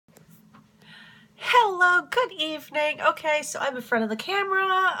Hello, good evening. Okay, so I'm in front of the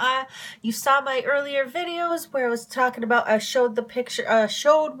camera. You saw my earlier videos where I was talking about, I showed the picture,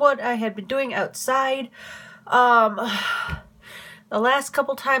 showed what I had been doing outside. The last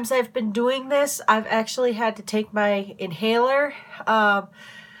couple times I've been doing this, I've actually had to take my inhaler. I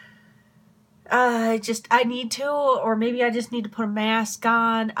need to, or maybe I just need to put a mask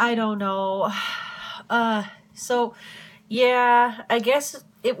on. I don't know. So yeah, I guess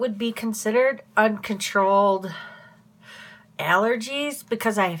it would be considered uncontrolled allergies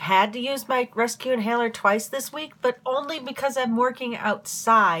because I've had to use my rescue inhaler twice this week, but only because I'm working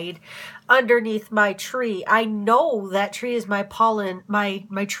outside underneath my tree. I know that tree is my pollen, my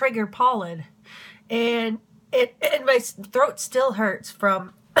trigger pollen, and my throat still hurts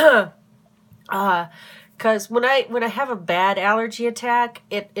from because when I have a bad allergy attack,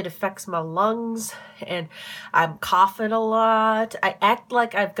 it affects my lungs, and I'm coughing a lot. I act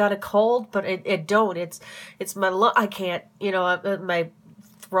like I've got a cold, but it don't. It's my lung. I can't, my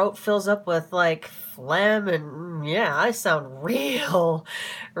throat fills up with like phlegm, and yeah, I sound real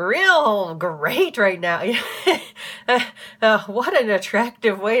great right now. What an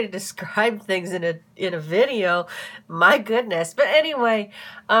attractive way to describe things in a video. My goodness. But anyway,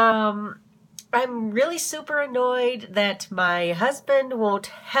 I'm really super annoyed that my husband won't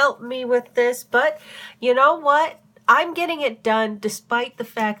help me with this, but you know what? I'm getting it done despite the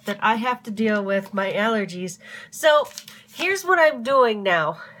fact that I have to deal with my allergies. So here's what I'm doing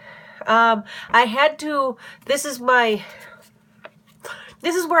now. This is where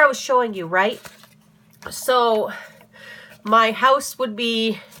I was showing you, right? So my house would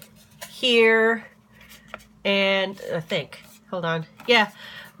be here, and hold on. Yeah.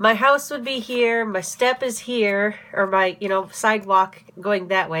 My house would be here, my step is here, or my, sidewalk going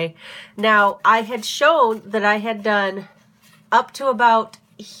that way. Now, I had shown that I had done up to about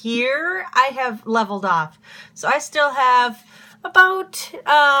here, I have leveled off. So I still have about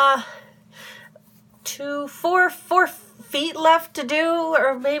 4 feet left to do,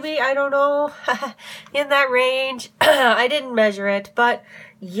 or maybe, I don't know, in that range. I didn't measure it, but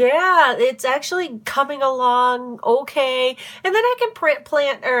yeah, it's actually coming along okay. And then I can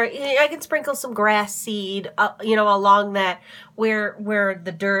plant, or I can sprinkle some grass seed, along that where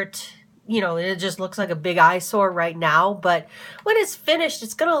the dirt, it just looks like a big eyesore right now. But when it's finished,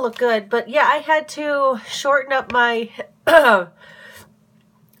 it's going to look good. But yeah, I had to shorten up my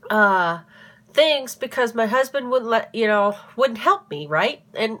things because my husband wouldn't help me, right?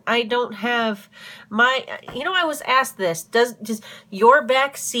 And I don't have I was asked this, does your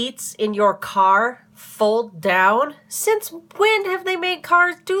back seats in your car fold down? Since when have they made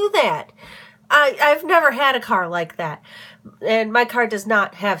cars do that? I've never had a car like that. And my car does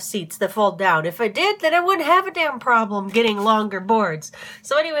not have seats that fold down. If I did, then I wouldn't have a damn problem getting longer boards.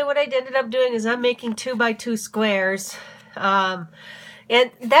 So anyway, what I ended up doing is I'm making 2x2 squares. And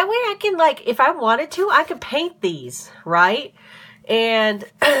that way I can, if I wanted to, I could paint these, right? And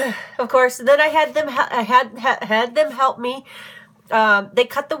of course, then I had them help me. They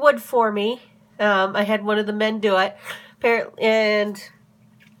cut the wood for me. I had one of the men do it, and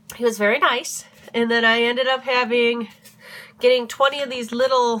he was very nice. And then I ended up getting 20 of these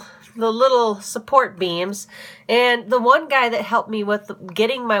the little support beams. And the one guy that helped me with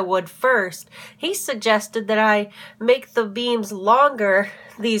getting my wood first, he suggested that I make the beams longer,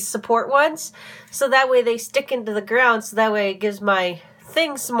 these support ones, so that way they stick into the ground, so that way it gives my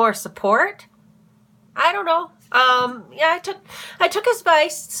things some more support. I don't know. Yeah, I took his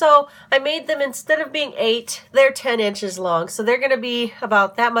advice, so I made them, instead of being 8, they're 10 inches long, so they're going to be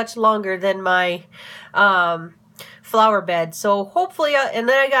about that much longer than my flower bed. So hopefully, and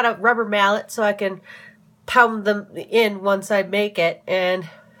then I got a rubber mallet so I can pound them in once I make it, and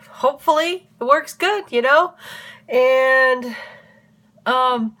hopefully it works good, and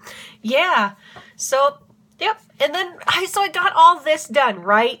yeah, so yep. And then I got all this done,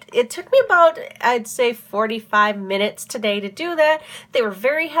 right? It took me about, I'd say, 45 minutes today to do that. They were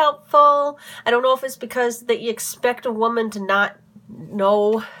very helpful. I don't know if it's because that you expect a woman to not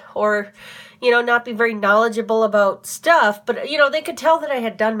know, or not be very knowledgeable about stuff, but, they could tell that I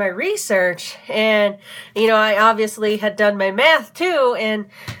had done my research, and, I obviously had done my math too, and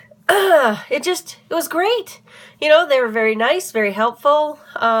it was great. They were very nice, very helpful.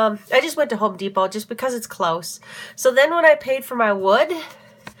 I just went to Home Depot just because it's close. So then when I paid for my wood,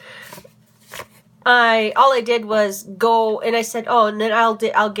 all I did was go and I said, oh, and then I'll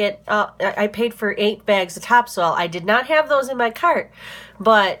get, I paid for 8 bags of topsoil. I did not have those in my cart,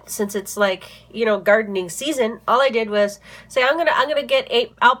 but since it's like, gardening season, all I did was say, I'm gonna get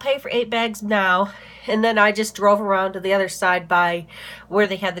 8, I'll pay for 8 bags now. And then I just drove around to the other side by where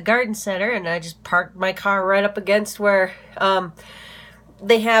they had the garden center, and I just parked my car right up against where,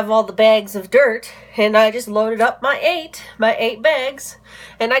 they have all the bags of dirt, and I just loaded up my 8 bags,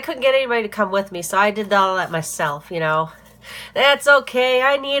 and I couldn't get anybody to come with me, so I did all that myself, That's okay,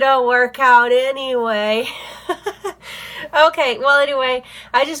 I need a workout anyway. Okay, well, anyway,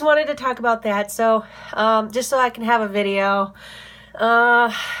 I just wanted to talk about that, so, just so I can have a video.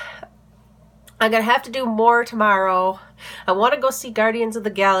 I'm gonna have to do more tomorrow. I want to go see Guardians of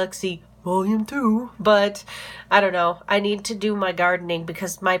the Galaxy Volume 2, but I don't know. I need to do my gardening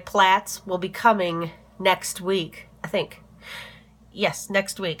because my plats will be coming next week, I think. Yes,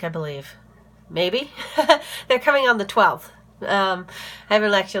 next week, I believe. Maybe? They're coming on the 12th. I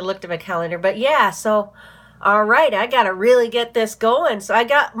haven't actually looked at my calendar, but yeah, so, all right, I gotta really get this going. So I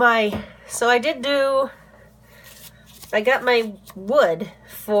got my wood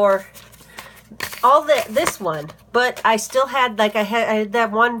for all this one, but I still had, I had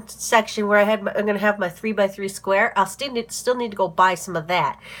that one section where I'm going to have my 3x3 square. I'll still need to go buy some of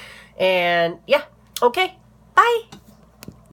that. And yeah, okay, bye.